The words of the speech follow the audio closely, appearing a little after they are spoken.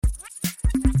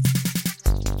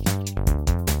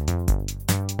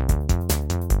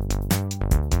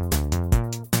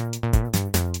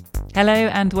Hello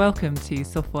and welcome to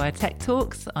Softwire Tech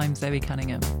Talks. I'm Zoe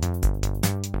Cunningham.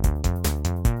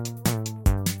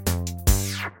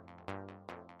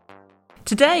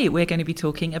 Today we're going to be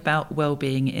talking about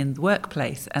well-being in the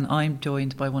workplace, and I'm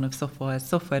joined by one of Softwire's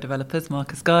software developers,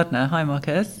 Marcus Gardner. Hi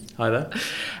Marcus. Hi there.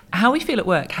 How we feel at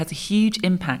work has a huge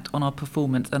impact on our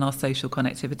performance and our social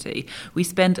connectivity. We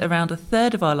spend around a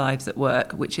third of our lives at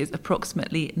work, which is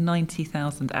approximately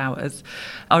 90,000 hours.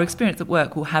 Our experience at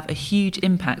work will have a huge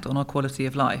impact on our quality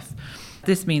of life.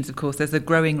 This means, of course, there's a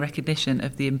growing recognition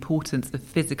of the importance of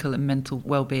physical and mental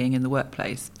well-being in the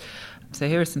workplace. So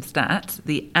here are some stats.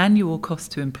 The annual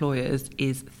cost to employers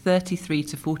is 33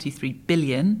 to 43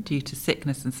 billion due to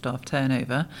sickness and staff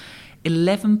turnover.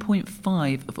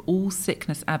 11.5 of all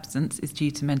sickness absence is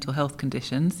due to mental health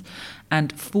conditions,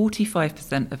 and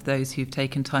 45% of those who've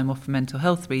taken time off for mental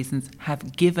health reasons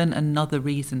have given another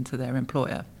reason to their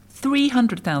employer.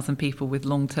 300,000 people with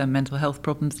long-term mental health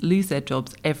problems lose their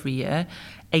jobs every year.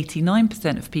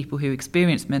 89% of people who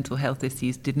experience mental health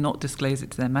issues did not disclose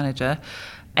it to their manager.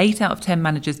 8 out of 10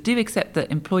 managers do accept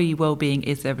that employee well-being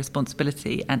is their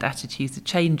responsibility, and attitudes are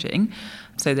changing.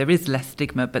 So there is less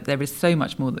stigma, but there is so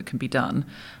much more that can be done.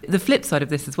 The flip side of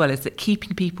this as well is that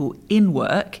keeping people in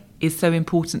work is so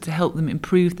important to help them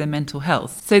improve their mental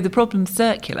health. So the problem's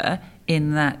circular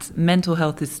in that mental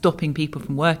health is stopping people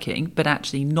from working, but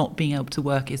actually not being able to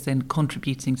work is then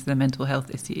contributing to their mental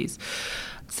health issues.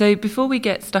 So before we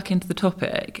get stuck into the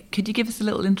topic, could you give us a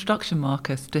little introduction,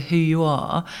 Marcus, to who you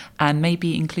are and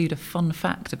maybe include a fun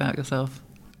fact about yourself?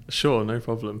 Sure, no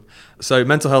problem. So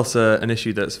mental health's an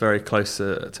issue that's very close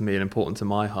to me and important to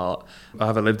my heart. I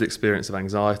have a lived experience of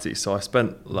anxiety, so I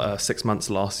spent 6 months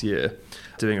last year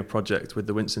doing a project with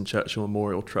the Winston Churchill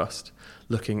Memorial Trust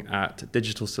looking at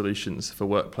digital solutions for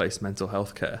workplace mental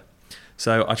health care.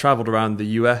 So I travelled around the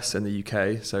US and the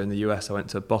UK. So in the US, I went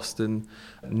to Boston,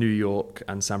 New York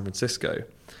and San Francisco,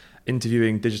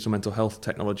 interviewing digital mental health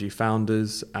technology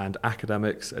founders and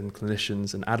academics and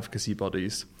clinicians and advocacy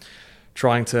bodies,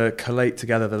 trying to collate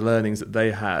together the learnings that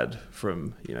they had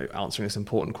from, answering this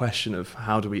important question of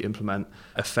how do we implement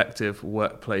effective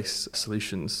workplace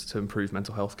solutions to improve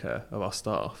mental health care of our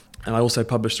staff. And I also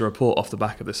published a report off the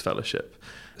back of this fellowship.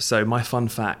 So my fun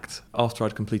fact, after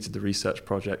I'd completed the research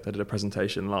project, I did a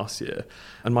presentation last year.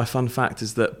 And my fun fact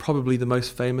is that probably the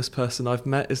most famous person I've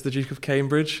met is the Duke of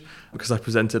Cambridge, because I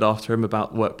presented after him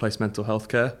about workplace mental health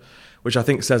care, which I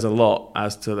think says a lot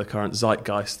as to the current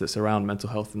zeitgeist that's around mental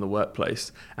health in the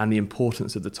workplace and the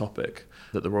importance of the topic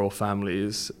that the royal family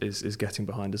is getting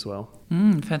behind as well.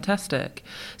 Fantastic.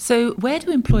 So where do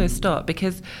employers start?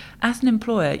 Because as an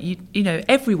employer, you know,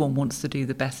 everyone wants to do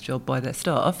the best job by their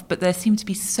staff, but there seem to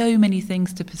be so many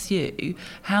things to pursue.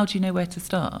 How do you know where to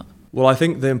start? Well, I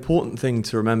think the important thing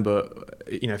to remember,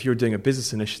 if you're doing a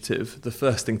business initiative, the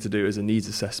first thing to do is a needs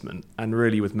assessment. And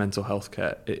really with mental health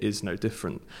care, it is no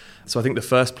different. So I think the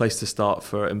first place to start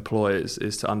for employers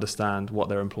is to understand what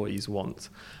their employees want.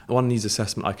 One needs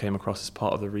assessment I came across as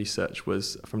part of the research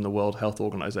was from the World Health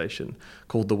Organization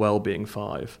called the Wellbeing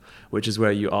 5, which is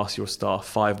where you ask your staff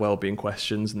 5 wellbeing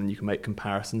questions, and then you can make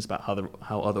comparisons about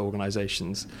how other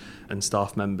organizations and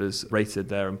staff members rated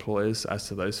their employers as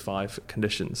to those 5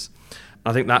 conditions.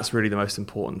 I think that's really the most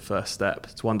important first step,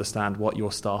 to understand what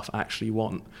your staff actually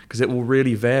want, because it will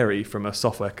really vary from a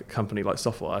software company like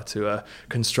Softwire to a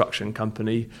construction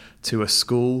company to a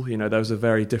school. Those are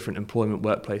very different employment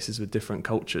workplaces with different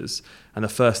cultures. And the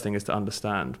first thing is to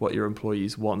understand what your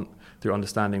employees want through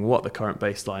understanding what the current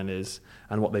baseline is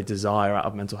and what they desire out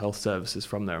of mental health services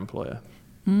from their employer.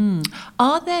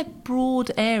 Are there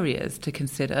broad areas to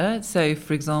consider? So,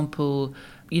 for example,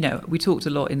 we talked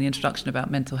a lot in the introduction about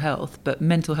mental health, but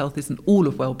mental health isn't all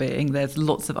of well-being. There's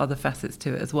lots of other facets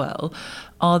to it as well.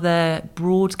 Are there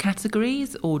broad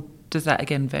categories, or does that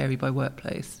again vary by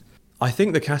workplace? I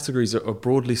think the categories are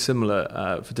broadly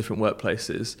similar for different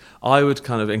workplaces. I would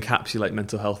kind of encapsulate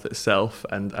mental health itself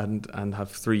and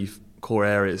have 3 core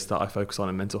areas that I focus on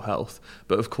in mental health.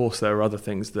 But of course, there are other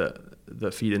things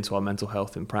that feed into our mental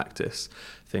health in practice.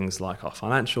 Things like our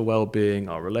financial well-being,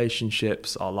 our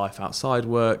relationships, our life outside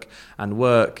work and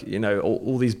work.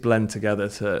 All these blend together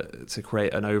to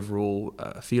create an overall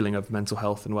feeling of mental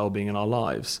health and well-being in our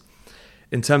lives.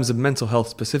 In terms of mental health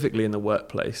specifically in the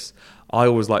workplace, I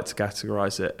always like to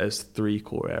categorize it as 3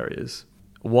 core areas.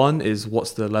 One is,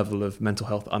 what's the level of mental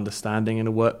health understanding in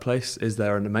a workplace? Is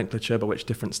there a nomenclature by which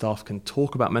different staff can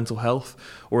talk about mental health?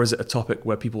 Or is it a topic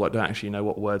where people don't actually know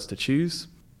what words to choose?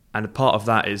 And part of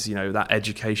that is, that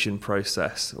education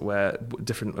process where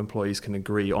different employees can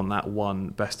agree on that one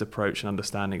best approach and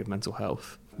understanding of mental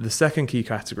health. The second key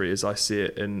category, as I see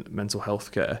it in mental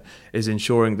health care, is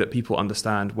ensuring that people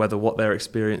understand whether what they're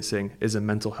experiencing is a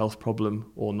mental health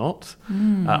problem or not.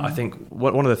 I think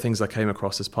one of the things I came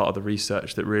across as part of the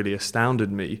research that really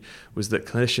astounded me was that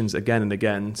clinicians again and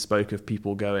again spoke of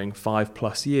people going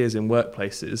 5+ years in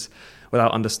workplaces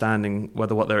without understanding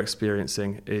whether what they're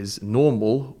experiencing is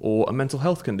normal or a mental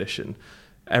health condition.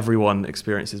 Everyone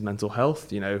experiences mental health.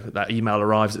 That email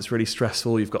arrives, it's really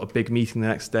stressful, you've got a big meeting the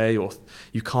next day, or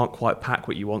you can't quite pack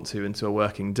what you want to into a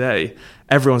working day.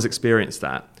 Everyone's experienced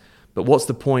that. But what's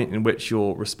the point in which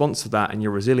your response to that and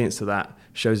your resilience to that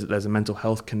shows that there's a mental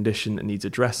health condition that needs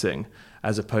addressing,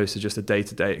 as opposed to just a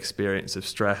day-to-day experience of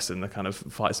stress and the kind of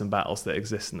fights and battles that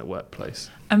exist in the workplace?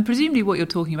 And presumably what you're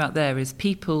talking about there is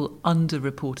people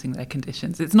under-reporting their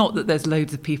conditions. It's not that there's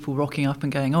loads of people rocking up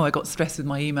and going, I got stressed with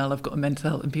my email, I've got a mental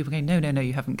health, and people going, no,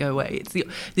 you haven't, go away. It's the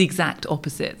exact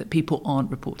opposite, that people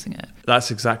aren't reporting it. That's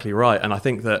exactly right. And I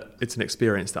think that it's an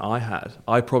experience that I had.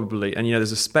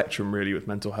 There's a spectrum really with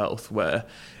mental health where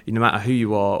no matter who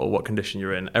you are or what condition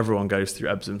you're in, everyone goes through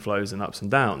ebbs and flows and ups and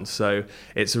downs. So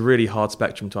it's a really hard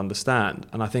spectrum to understand.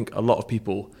 And I think a lot of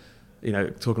people,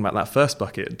 talking about that first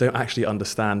bucket, don't actually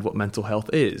understand what mental health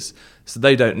is. So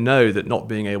they don't know that not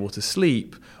being able to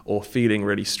sleep or feeling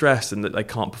really stressed and that they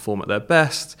can't perform at their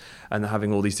best and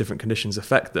having all these different conditions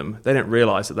affect them, they don't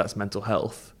realise that that's mental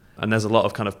health. And there's a lot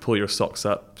of kind of pull your socks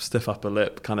up, stiff upper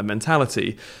lip kind of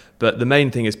mentality. But the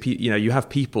main thing is, you have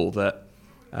people that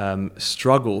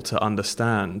struggle to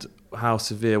understand how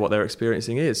severe what they're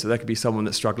experiencing is. So there could be someone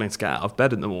that's struggling to get out of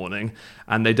bed in the morning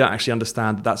and they don't actually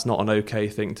understand that that's not an okay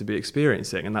thing to be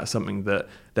experiencing, and that's something that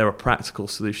there are practical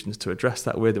solutions to address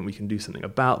that with, and we can do something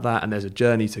about that, and there's a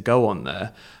journey to go on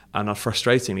there. And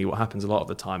frustratingly, what happens a lot of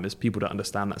the time is people don't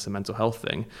understand that's a mental health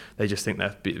thing. They just think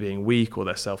they're being weak or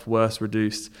their self-worth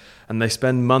reduced, and they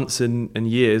spend months and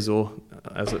years, or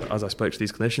as I spoke to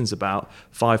these clinicians about,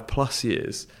 5+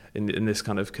 years in this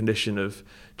kind of condition of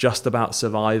just about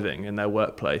surviving in their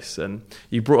workplace. And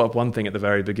you brought up one thing at the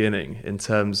very beginning in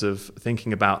terms of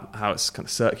thinking about how it's kind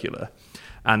of circular.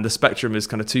 And the spectrum is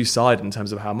kind of two-sided in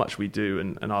terms of how much we do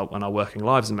in our working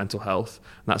lives in mental health,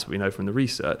 and that's what we know from the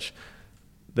research.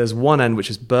 There's one end, which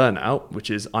is burnout, which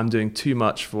is I'm doing too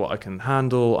much for what I can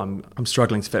handle. I'm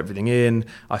struggling to fit everything in.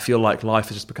 I feel like life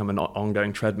has just become an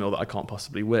ongoing treadmill that I can't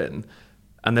possibly win.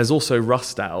 And there's also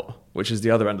rust out, which is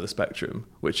the other end of the spectrum,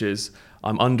 which is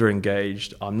I'm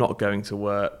under-engaged, I'm not going to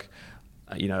work,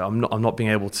 I'm not being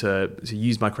able to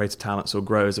use my creative talents or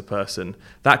grow as a person.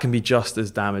 That can be just as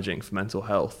damaging for mental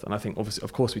health. And I think, obviously,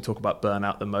 of course, we talk about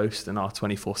burnout the most in our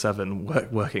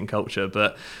 24/7 working culture,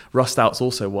 but rust out's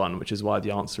also one, which is why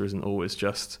the answer isn't always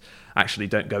just actually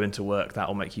don't go into work, that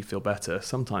will make you feel better.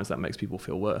 Sometimes that makes people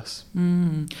feel worse.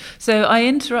 So I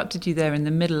interrupted you there in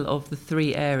the middle of the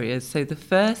 3 areas. So the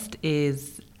first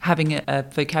is having a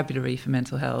vocabulary for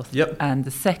mental health. Yep. And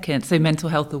the second, so mental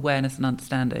health awareness and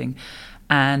understanding.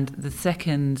 And the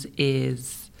second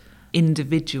is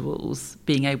individuals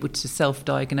being able to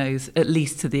self-diagnose, at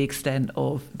least to the extent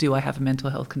of, do I have a mental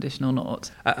health condition or not?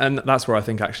 And that's where I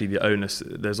think actually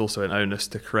there's also an onus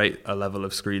to create a level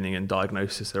of screening and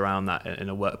diagnosis around that in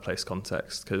a workplace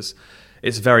context, because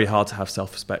it's very hard to have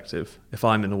self-perspective. If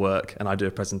I'm in work and I do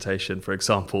a presentation, for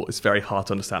example, it's very hard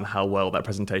to understand how well that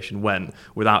presentation went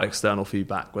without external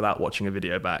feedback, without watching a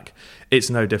video back. It's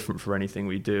no different for anything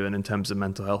we do, and in terms of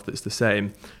mental health, it's the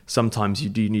same. Sometimes you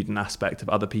do need an aspect of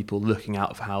other people looking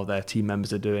out for how their team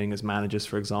members are doing as managers,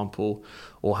 for example,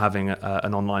 or having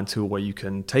an online tool where you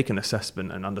can take an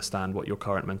assessment and understand what your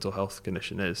current mental health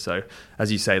condition is. So,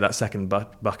 as you say, that second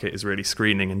bucket is really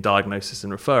screening and diagnosis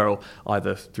and referral,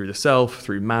 either through the self,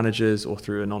 through managers, or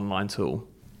through an online tool.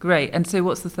 Great. And so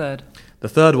what's the third? The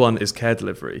third one is care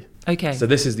delivery. Okay. So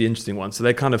this is the interesting one. So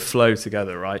they kind of flow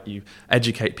together, right? You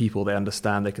educate people, they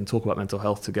understand, they can talk about mental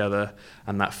health together,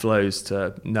 and that flows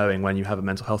to knowing when you have a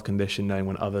mental health condition, knowing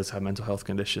when others have mental health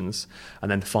conditions.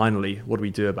 And then finally, what do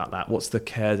we do about that? What's the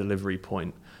care delivery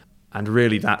point? And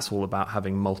really, that's all about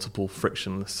having multiple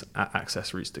frictionless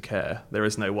access routes to care. There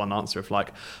is no one answer of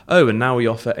like, and now we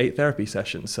offer 8 therapy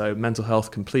sessions. So mental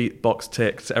health complete, box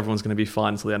ticked, everyone's going to be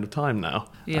fine until the end of time now.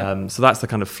 Yeah. So that's the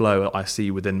kind of flow I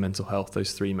see within mental health,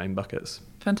 those 3 main buckets.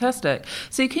 Fantastic.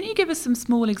 So can you give us some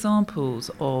small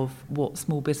examples of what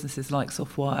small businesses like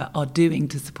Softwire are doing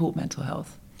to support mental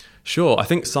health? Sure. I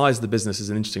think size of the business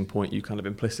is an interesting point you kind of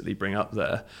implicitly bring up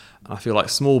there. I feel like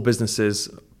small businesses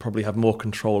probably have more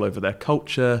control over their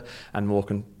culture and more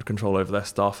control over their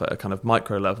staff at a kind of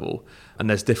micro level. And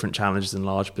there's different challenges in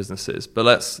large businesses. But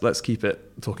let's keep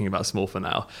it talking about small for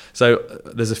now. So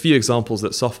there's a few examples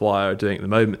that Softwire are doing at the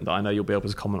moment that I know you'll be able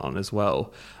to comment on as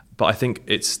well. But I think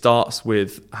it starts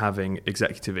with having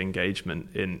executive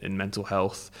engagement in mental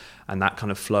health, and that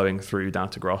kind of flowing through down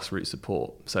to grassroots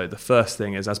support. So the first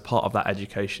thing is, as part of that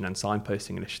education and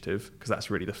signposting initiative, because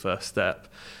that's really the first step,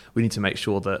 we need to make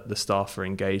sure that the staff are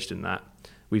engaged in that.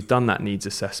 We've done that needs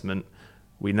assessment.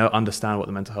 We understand what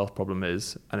the mental health problem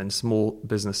is, and in small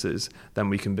businesses, then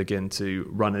we can begin to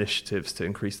run initiatives to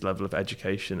increase the level of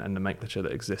education and nomenclature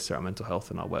that exists around mental health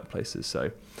in our workplaces.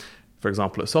 So, for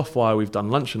example, at Softwire, we've done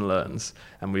lunch and learns,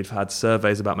 and we've had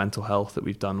surveys about mental health that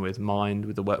we've done with Mind,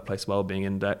 with the Workplace Wellbeing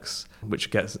Index, which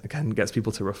gets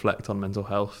people to reflect on mental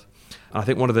health. And I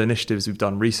think one of the initiatives we've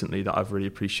done recently that I've really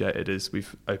appreciated is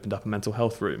we've opened up a mental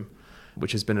health room,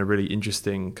 which has been a really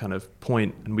interesting kind of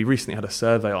point. And we recently had a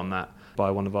survey on that by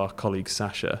one of our colleagues,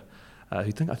 Sasha, who I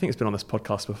think has been on this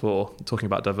podcast before, talking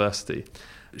about diversity.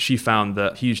 She found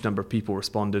that a huge number of people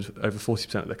responded, over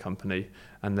 40% of the company,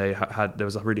 and there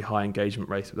was a really high engagement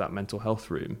rate of that mental health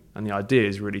room. And the idea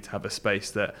is really to have a space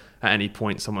that at any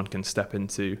point someone can step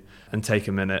into and take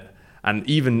a minute. And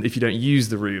even if you don't use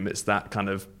the room, it's that kind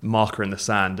of marker in the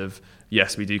sand of,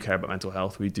 yes, we do care about mental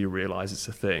health, we do realise it's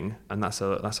a thing, and that's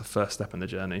a first step in the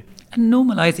journey. And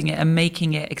normalising it and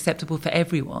making it acceptable for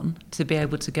everyone to be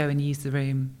able to go and use the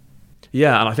room.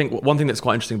 Yeah, and I think one thing that's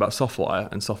quite interesting about Softwire,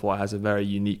 and Softwire has a very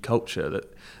unique culture,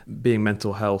 that being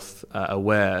mental health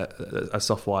aware, as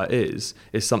Softwire is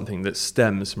something that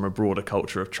stems from a broader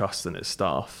culture of trust in its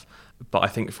staff. But I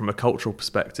think from a cultural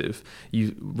perspective,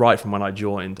 right from when I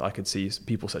joined, I could see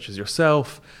people such as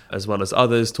yourself, as well as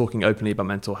others, talking openly about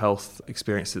mental health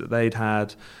experiences that they'd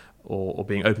had, or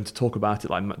being open to talk about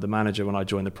it, like the manager when I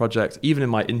joined the project. Even in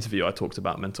my interview, I talked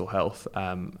about mental health,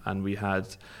 and we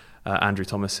had Andrew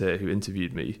Thomas here, who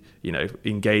interviewed me,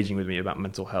 engaging with me about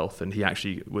mental health, and he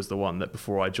actually was the one that,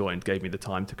 before I joined, gave me the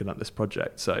time to conduct this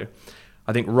project. So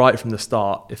I think right from the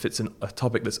start, if it's a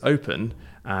topic that's open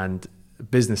and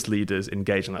business leaders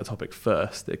engage on that topic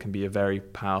first, it can be a very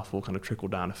powerful kind of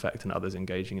trickle-down effect in others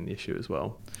engaging in the issue as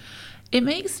well. It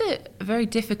makes it very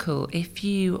difficult if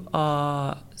you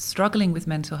are struggling with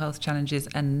mental health challenges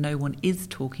and no one is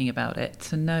talking about it,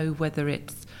 to know whether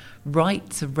it's right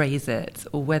to raise it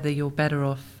or whether you're better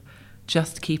off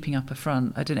just keeping up a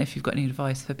front. I don't know if you've got any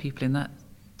advice for people in that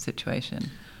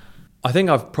situation. I think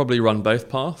I've probably run both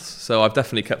paths. So I've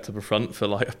definitely kept up a front for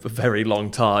like a very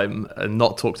long time and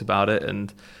not talked about it.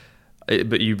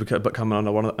 But you become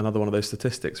another one of those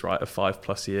statistics, right, of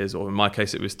 5+ years, or in my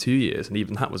case it was 2 years, and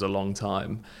even that was a long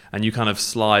time. And you kind of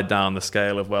slide down the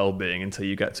scale of well-being until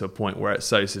you get to a point where it's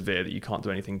so severe that you can't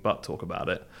do anything but talk about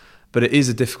it. But it is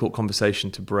a difficult conversation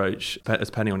to broach,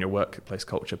 depending on your workplace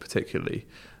culture particularly.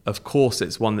 Of course,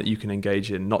 it's one that you can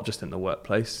engage in not just in the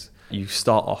workplace. You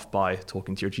start off by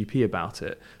talking to your GP about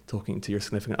it, talking to your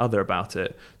significant other about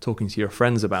it, talking to your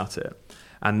friends about it.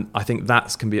 And I think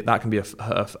that can be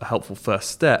a helpful first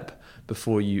step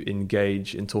before you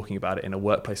engage in talking about it in a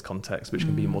workplace context, which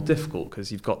can be more difficult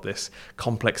because you've got this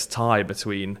complex tie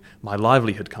between my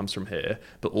livelihood comes from here,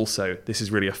 but also this is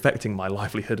really affecting my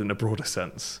livelihood in a broader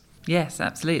sense. Yes,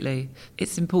 absolutely.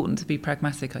 It's important to be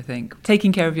pragmatic, I think.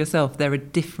 Taking care of yourself, there are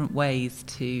different ways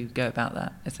to go about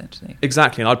that, essentially.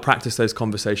 Exactly, and I'd practice those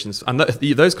conversations. And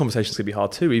those conversations can be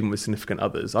hard too, even with significant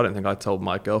others. I don't think I told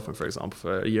my girlfriend, for example,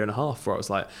 for 1.5 years where I was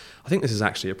like, I think this is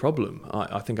actually a problem.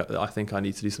 I think I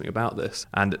need to do something about this.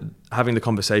 And having the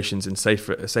conversations in safe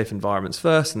environments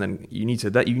first, and then you need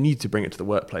to bring it to the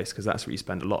workplace, because that's where you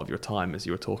spend a lot of your time, as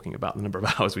you were talking about the number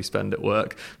of hours we spend at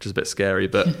work, which is a bit scary.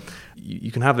 But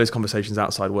you can have those conversations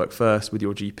outside work first with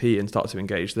your GP and start to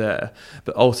engage there,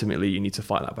 but ultimately you need to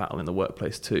fight that battle in the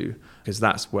workplace too, because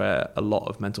that's where a lot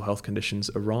of mental health conditions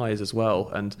arise as well,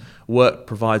 and work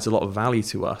provides a lot of value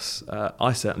to us.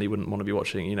 I certainly wouldn't want to be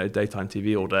watching daytime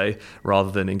TV all day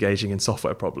rather than engaging in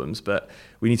software problems, but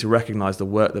we need to recognize the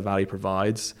work the value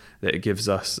provides, that it gives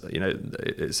us,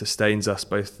 it sustains us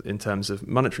both in terms of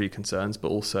monetary concerns, but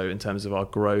also in terms of our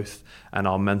growth and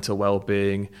our mental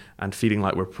well-being and feeling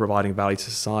like we're providing value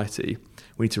to society.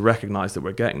 We need to recognise that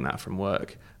we're getting that from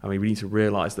work. I mean, we need to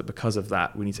realise that because of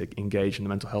that, we need to engage in the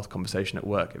mental health conversation at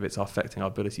work if it's affecting our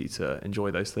ability to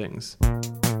enjoy those things.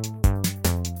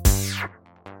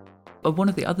 But one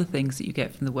of the other things that you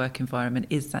get from the work environment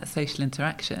is that social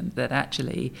interaction that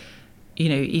actually,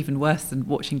 even worse than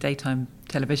watching daytime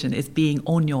television, is being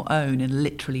on your own and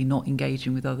literally not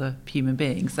engaging with other human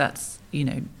beings. That's,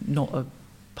 not a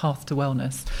path to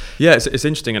wellness. Yeah, it's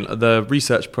interesting. And the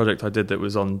research project I did that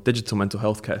was on digital mental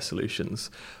health care solutions,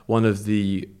 one of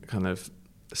the kind of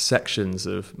sections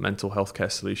of mental health care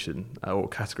solution, or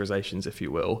categorizations, if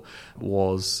you will,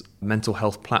 was mental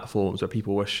health platforms where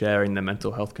people were sharing their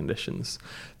mental health conditions.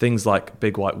 Things like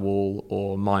Big White Wall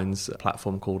or mine's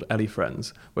platform called Ellie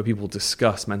Friends, where people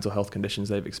discuss mental health conditions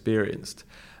they've experienced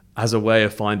as a way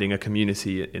of finding a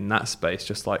community in that space,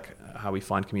 just like how we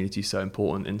find community so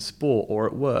important in sport or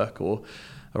at work or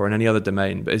in any other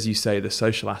domain. But as you say, the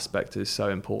social aspect is so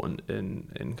important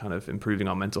in kind of improving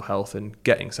our mental health and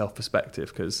getting self-perspective,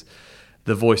 because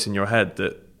the voice in your head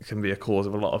that can be a cause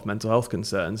of a lot of mental health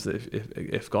concerns,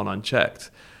 if gone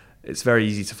unchecked, it's very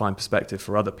easy to find perspective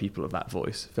for other people of that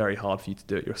voice. Very hard for you to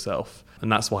do it yourself.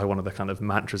 And that's why one of the kind of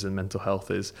mantras in mental health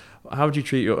is, how would you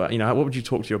treat what would you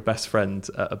talk to your best friend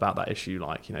about that issue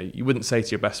like? You wouldn't say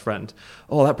to your best friend,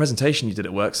 oh, that presentation you did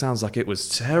at work sounds like it was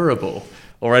terrible.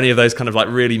 Or any of those kind of like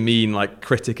really mean, like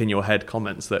critic in your head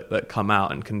comments that come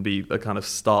out and can be the kind of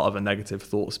start of a negative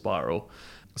thought spiral.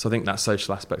 So I think that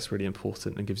social aspect's really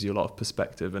important and gives you a lot of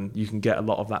perspective, and you can get a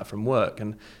lot of that from work.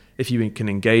 And if you can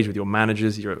engage with your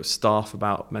managers, your staff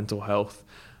about mental health,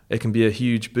 it can be a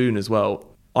huge boon as well.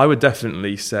 I would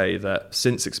definitely say that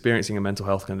since experiencing a mental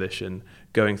health condition,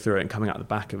 going through it and coming out the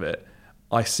back of it,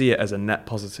 I see it as a net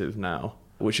positive now,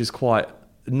 which is quite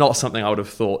not something I would have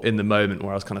thought in the moment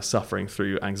where I was kind of suffering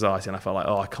through anxiety and I felt like,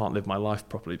 oh, I can't live my life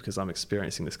properly because I'm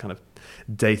experiencing this kind of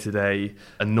day-to-day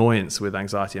annoyance with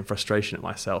anxiety and frustration at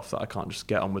myself that I can't just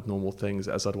get on with normal things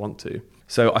as I'd want to.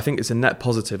 So I think it's a net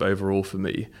positive overall for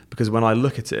me, because when I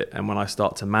look at it and when I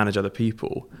start to manage other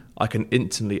people, I can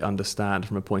instantly understand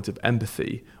from a point of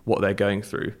empathy what they're going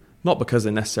through. Not because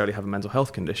they necessarily have a mental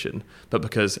health condition, but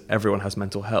because everyone has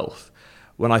mental health.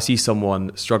 When I see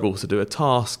someone struggle to do a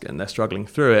task and they're struggling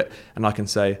through it, and I can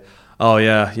say, oh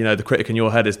yeah, the critic in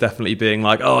your head is definitely being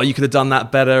like, oh, you could have done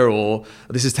that better, or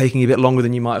this is taking a bit longer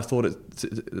than you might have thought it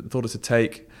to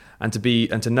take, and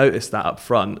to notice that up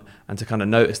front, and to kind of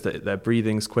notice that their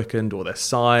breathing's quickened or they're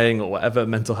sighing or whatever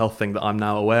mental health thing that I'm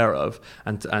now aware of,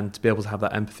 and to be able to have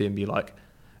that empathy and be like,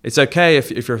 it's okay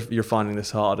if you're finding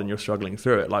this hard and you're struggling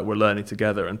through it, like we're learning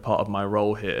together, and part of my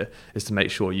role here is to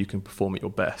make sure you can perform at your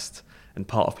best. And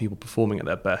part of people performing at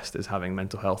their best is having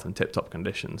mental health and tip-top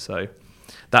conditions. So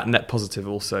that net positive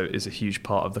also is a huge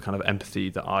part of the kind of empathy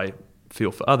that I feel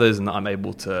for others and that I'm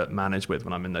able to manage with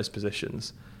when I'm in those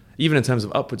positions. Even in terms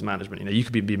of upwards management, you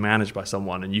could be managed by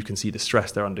someone and you can see the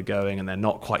stress they're undergoing and they're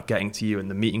not quite getting to you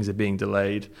and the meetings are being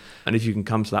delayed. And if you can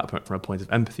come to that point from a point of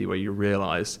empathy where you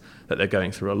realise that they're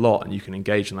going through a lot and you can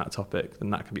engage in that topic, then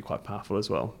that can be quite powerful as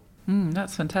well.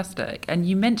 That's fantastic. And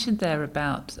you mentioned there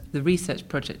about the research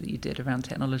project that you did around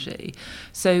technology.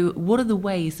 So what are the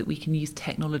ways that we can use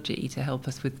technology to help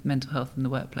us with mental health in the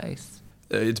workplace?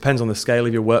 It depends on the scale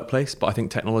of your workplace, but I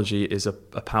think technology is a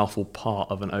powerful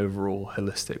part of an overall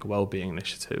holistic wellbeing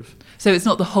initiative. So it's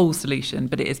not the whole solution,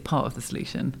 but it is part of the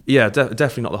solution? Yeah,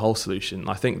 definitely not the whole solution.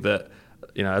 I think that,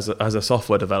 as a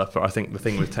software developer, I think the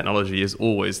thing with technology is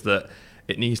always that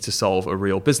it needs to solve a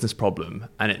real business problem,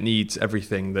 and it needs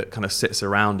everything that kind of sits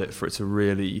around it for it to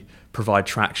really provide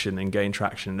traction and gain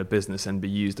traction in a business and be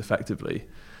used effectively.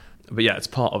 But yeah, it's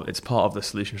part of the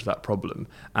solution to that problem.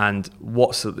 And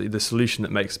what's the solution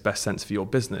that makes best sense for your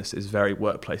business is very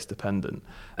workplace dependent,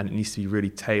 and it needs to be really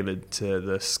tailored to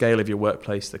the scale of your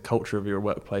workplace, the culture of your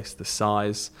workplace, the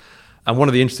size. And one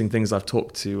of the interesting things I've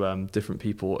talked to different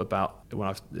people about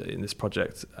in this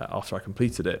project after I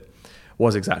completed it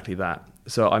was exactly that.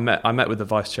 So I met with the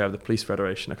vice chair of the Police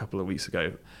Federation a couple of weeks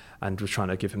ago and was trying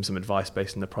to give him some advice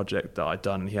based on the project that I'd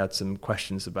done. And he had some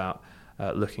questions about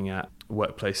looking at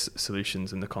workplace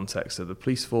solutions in the context of the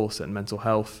police force and mental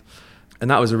health. And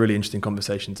that was a really interesting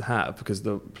conversation to have, because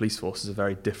the police force is a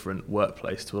very different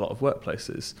workplace to a lot of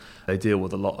workplaces. They deal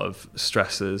with a lot of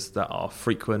stresses that are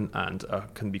frequent and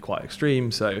can be quite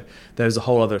extreme. So there's a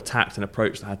whole other tact and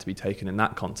approach that had to be taken in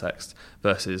that context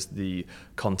versus the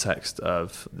context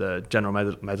of the General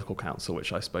Medical Council,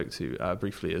 which I spoke to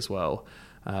briefly as well,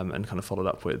 and kind of followed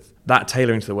up with. That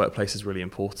tailoring to the workplace is really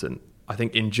important. I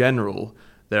think in general,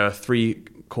 there are three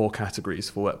core categories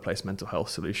for workplace mental health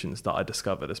solutions that I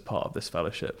discovered as part of this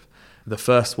fellowship. The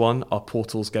first one are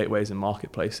portals, gateways, and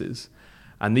marketplaces.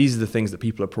 And these are the things that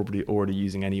people are probably already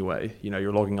using anyway.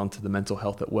 You're logging onto the Mental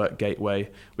Health at Work gateway,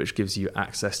 which gives you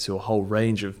access to a whole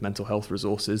range of mental health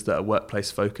resources that are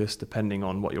workplace focused, depending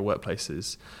on what your workplace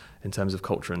is in terms of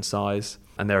culture and size.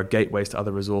 And there are gateways to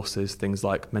other resources, things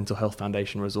like Mental Health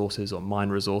Foundation resources or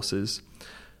Mind resources.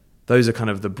 Those are kind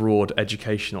of the broad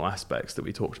educational aspects that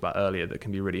we talked about earlier that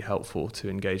can be really helpful to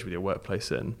engage with your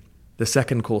workplace in. The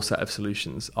second core set of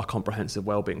solutions are comprehensive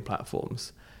wellbeing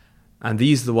platforms. And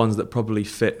these are the ones that probably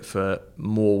fit for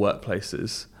more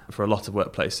workplaces for a lot of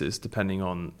workplaces, depending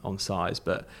on size,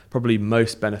 but probably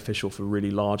most beneficial for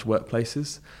really large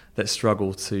workplaces that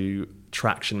struggle to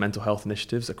traction mental health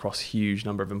initiatives across a huge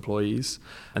number of employees.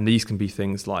 And these can be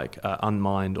things like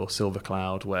Unmind or Silver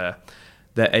Cloud, where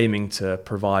they're aiming to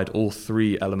provide all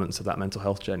three elements of that mental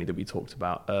health journey that we talked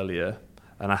about earlier: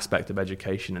 an aspect of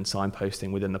education and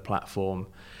signposting within the platform,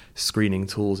 screening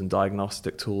tools and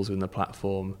diagnostic tools within the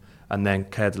platform, and then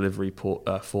care delivery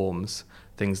forms,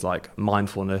 things like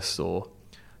mindfulness or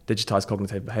digitized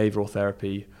cognitive behavioral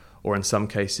therapy, or in some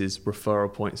cases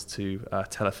referral points to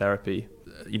teletherapy.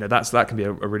 That can be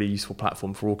a really useful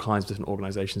platform for all kinds of different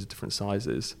organizations of different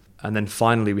sizes. And then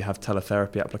finally, we have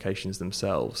teletherapy applications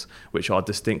themselves, which are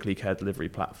distinctly care delivery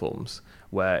platforms,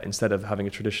 where instead of having a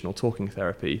traditional talking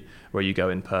therapy where you go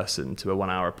in person to a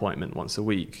 1-hour appointment once a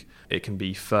week, it can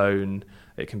be phone,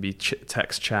 it can be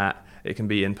text chat, it can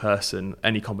be in person,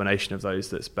 any combination of those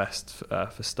that's best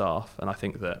for staff. And I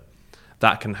think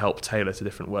that can help tailor to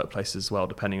different workplaces as well,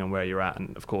 depending on where you're at.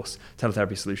 And of course,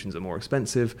 teletherapy solutions are more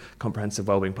expensive. Comprehensive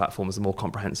wellbeing platforms, the more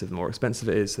comprehensive, the more expensive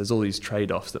it is. There's all these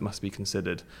trade-offs that must be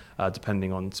considered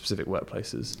depending on specific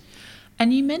workplaces.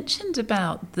 And you mentioned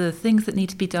about the things that need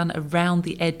to be done around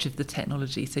the edge of the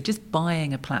technology. So just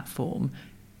buying a platform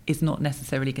is not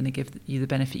necessarily going to give you the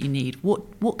benefit you need.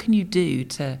 What can you do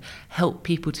to help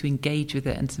people to engage with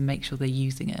it and to make sure they're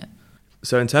using it?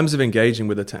 So in terms of engaging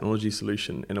with a technology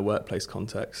solution in a workplace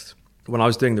context, when I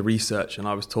was doing the research and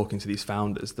I was talking to these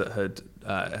founders that had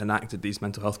enacted these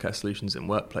mental health care solutions in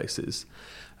workplaces,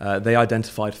 they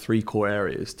identified 3 core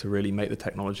areas to really make the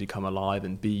technology come alive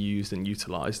and be used and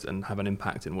utilized and have an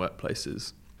impact in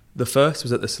workplaces. The first was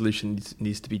that the solution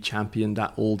needs to be championed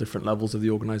at all different levels of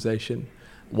the organization.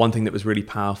 One thing that was really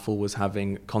powerful was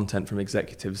having content from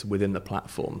executives within the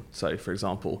platform. So, for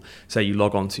example, say you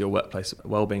log on to your workplace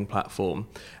wellbeing platform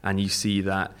and you see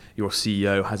that your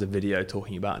CEO has a video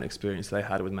talking about an experience they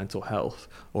had with mental health,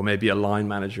 or maybe a line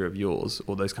manager of yours,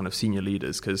 or those kind of senior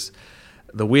leaders. Because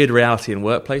the weird reality in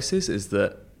workplaces is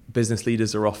that business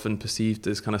leaders are often perceived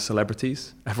as kind of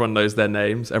celebrities. Everyone knows their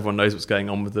names, everyone knows what's going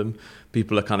on with them.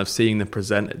 People are kind of seeing them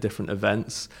present at different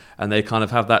events, and they kind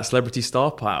of have that celebrity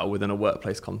star power within a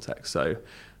workplace context. So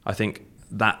I think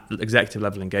that executive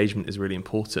level engagement is really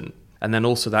important. And then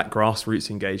also that grassroots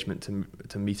engagement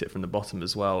to meet it from the bottom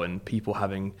as well, and people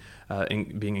having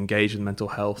being engaged with mental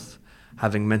health,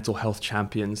 having mental health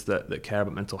champions that care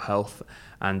about mental health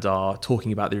and are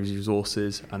talking about these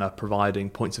resources and are providing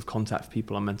points of contact for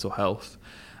people on mental health.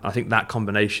 And I think that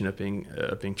combination of being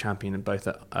championed in both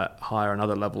at higher and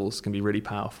other levels can be really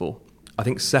powerful. I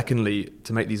think secondly,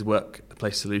 to make these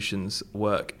workplace solutions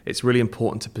work, it's really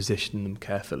important to position them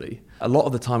carefully. A lot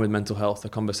of the time with mental health, the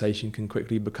conversation can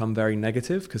quickly become very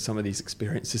negative because some of these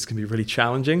experiences can be really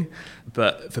challenging.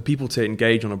 But for people to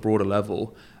engage on a broader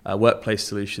level, workplace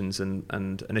solutions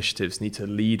and initiatives need to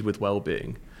lead with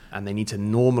well-being, and they need to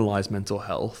normalize mental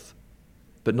health,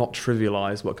 but not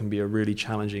trivialize what can be a really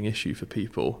challenging issue for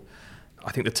people.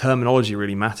 I think the terminology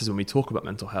really matters when we talk about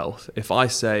mental health. If I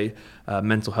say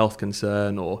mental health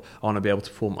concern or I want to be able to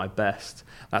perform my best,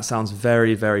 that sounds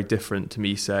very, very different to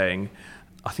me saying,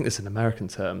 I think there's an American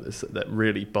term that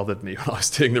really bothered me when I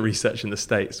was doing the research in the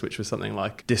States, which was something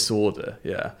like disorder.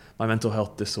 Yeah, my mental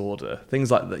health disorder. Things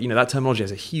like that. That terminology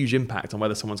has a huge impact on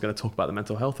whether someone's going to talk about their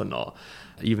mental health or not,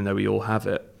 even though we all have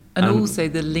it. And also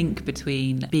the link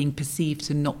between being perceived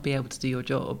to not be able to do your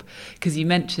job. Because you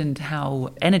mentioned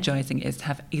how energizing it is to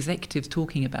have executives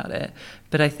talking about it.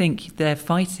 But I think they're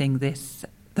fighting this.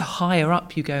 The higher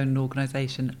up you go in an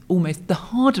organisation, almost the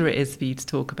harder it is for you to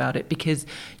talk about it, because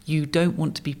you don't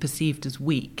want to be perceived as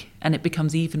weak. And it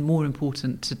becomes even more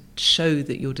important to show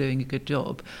that you're doing a good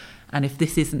job. And if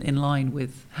this isn't in line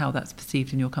with how that's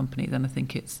perceived in your company, then I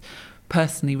think it's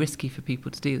personally risky for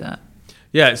people to do that.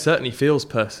 Yeah, it certainly feels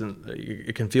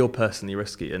it can feel personally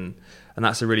risky, and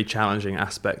that's a really challenging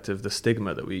aspect of the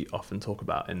stigma that we often talk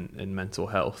about in mental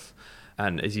health.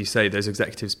 And as you say, those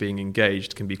executives being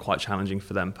engaged can be quite challenging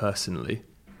for them personally.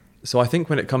 So I think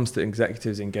when it comes to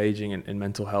executives engaging in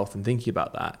mental health and thinking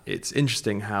about that, it's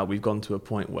interesting how we've gone to a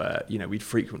point where, we'd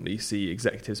frequently see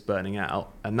executives burning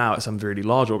out. And now at some really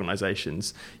large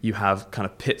organizations, you have kind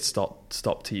of pit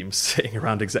stop teams sitting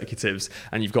around executives,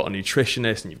 and you've got a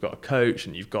nutritionist and you've got a coach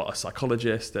and you've got a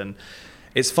psychologist. And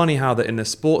it's funny how that in a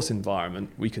sports environment,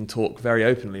 we can talk very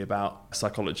openly about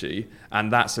psychology, and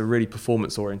that's a really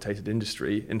performance-orientated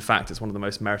industry. In fact, it's one of the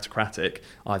most meritocratic.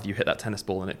 Either you hit that tennis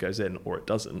ball and it goes in, or it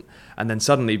doesn't. And then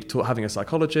suddenly having a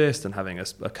psychologist and having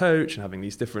a coach and having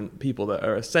these different people that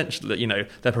are essentially,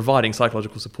 they're providing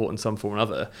psychological support in some form or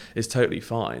another is totally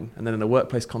fine. And then in a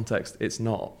workplace context, it's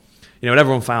not. when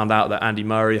everyone found out that Andy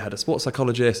Murray had a sports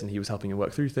psychologist and he was helping him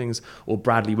work through things, or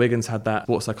Bradley Wiggins had that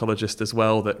sports psychologist as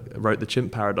well that wrote The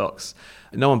Chimp Paradox,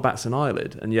 no one bats an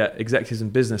eyelid. And yet executives in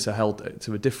business are held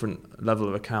to a different level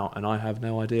of account, and I have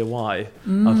no idea why,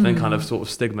 other than kind of sort of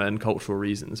stigma and cultural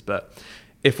reasons. But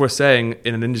if we're saying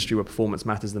in an industry where performance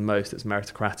matters the most, it's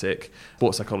meritocratic,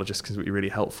 sports psychologists can be really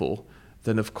helpful,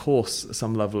 then of course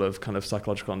some level of kind of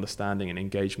psychological understanding and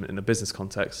engagement in a business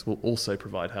context will also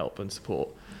provide help and support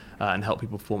and help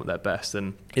people perform at their best.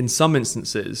 And in some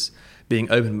instances, being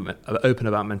open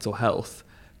about mental health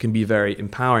can be very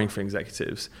empowering for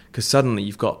executives, because suddenly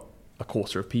you've got a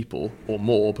quarter of people or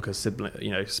more, because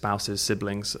spouses,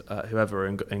 siblings, whoever are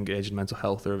engaged in mental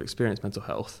health or have experienced mental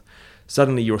health,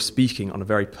 suddenly you're speaking on a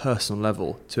very personal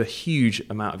level to a huge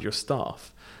amount of your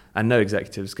staff. And no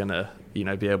executive's going to,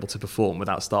 be able to perform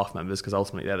without staff members, because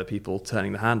ultimately they're the people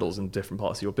turning the handles in different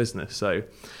parts of your business. So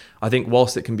I think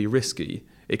whilst it can be risky,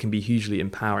 it can be hugely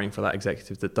empowering for that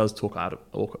executive that does talk out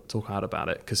about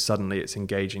it, because suddenly it's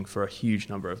engaging for a huge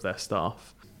number of their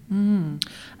staff.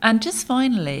 And just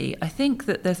finally, I think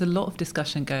that there's a lot of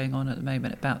discussion going on at the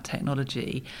moment about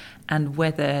technology and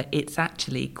whether it's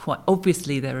actually quite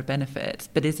obviously there are benefits,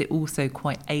 but is it also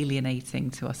quite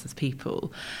alienating to us as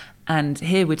people? And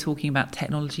here we're talking about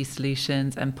technology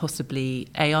solutions and possibly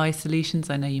AI solutions.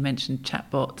 I know you mentioned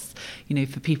chatbots,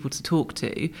 for people to talk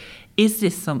to. Is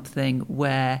this something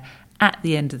where at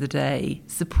the end of the day,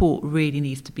 support really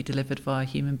needs to be delivered via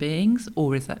human beings,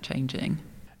 or is that changing?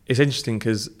 It's interesting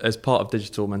because as part of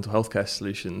digital mental health care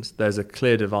solutions, there's a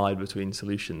clear divide between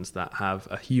solutions that have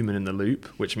a human in the loop,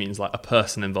 which means like a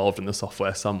person involved in the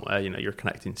software somewhere. You're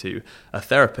connecting to a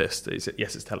therapist.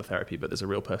 Yes, it's teletherapy, but there's a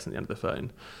real person at the end of the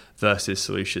phone, versus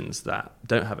solutions that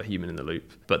don't have a human in the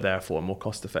loop, but therefore are more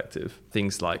cost effective.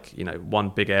 Things like, one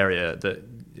big area that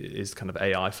is kind of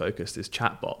AI focused is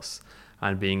chatbots,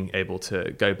 and being able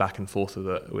to go back and forth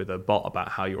with a bot about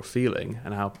how you're feeling,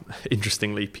 and how,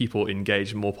 interestingly, people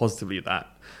engage more positively with that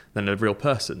than a real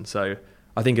person. So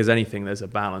I think as anything, there's a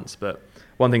balance. But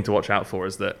one thing to watch out for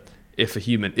is that if a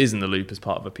human is in the loop as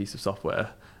part of a piece of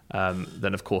software,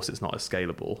 then of course it's not as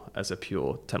scalable as a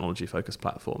pure technology-focused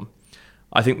platform.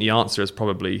 I think the answer is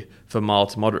probably for mild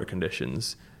to moderate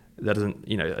conditions,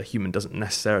 a human doesn't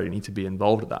necessarily need to be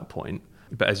involved at that point.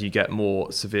 But as you get more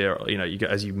severe,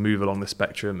 as you move along the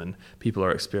spectrum and people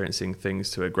are experiencing things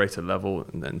to a greater level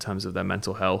in terms of their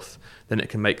mental health, then it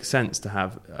can make sense to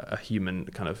have a human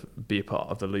kind of be a part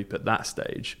of the loop at that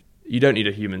stage. You don't need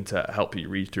a human to help you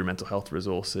read through mental health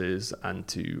resources and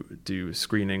to do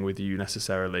screening with you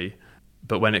necessarily.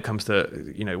 But when it comes to,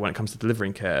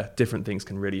 delivering care, different things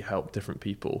can really help different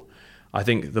people. I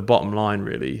think the bottom line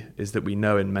really is that we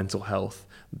know in mental health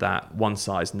that one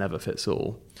size never fits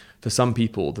all. For some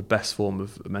people, the best form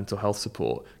of mental health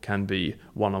support can be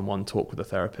one-on-one talk with a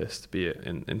therapist, be it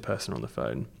in person or on the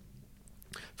phone.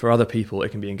 For other people, it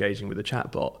can be engaging with a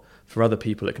chatbot. For other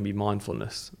people, it can be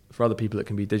mindfulness. For other people, it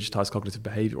can be digitized cognitive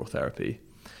behavioral therapy.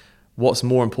 What's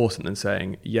more important than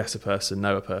saying yes a person,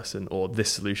 no a person, or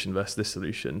this solution versus this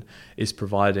solution, is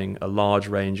providing a large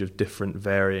range of different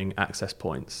varying access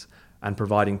points and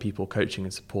providing people coaching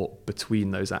and support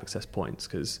between those access points.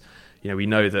 Because we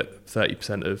know that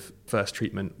 30% of first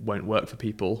treatment won't work for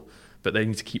people, but they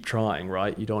need to keep trying,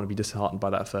 right? You don't want to be disheartened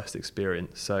by that first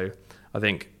experience. So I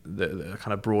think the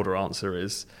kind of broader answer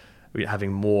is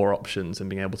having more options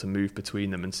and being able to move between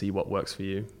them and see what works for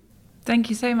you. Thank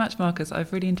you so much, Marcus.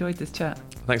 I've really enjoyed this chat.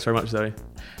 Thanks very much, Zoe.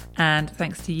 And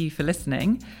thanks to you for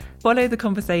listening. Follow the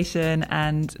conversation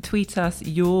and tweet us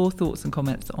your thoughts and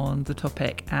comments on the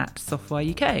topic at Software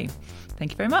UK.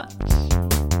 Thank you very much.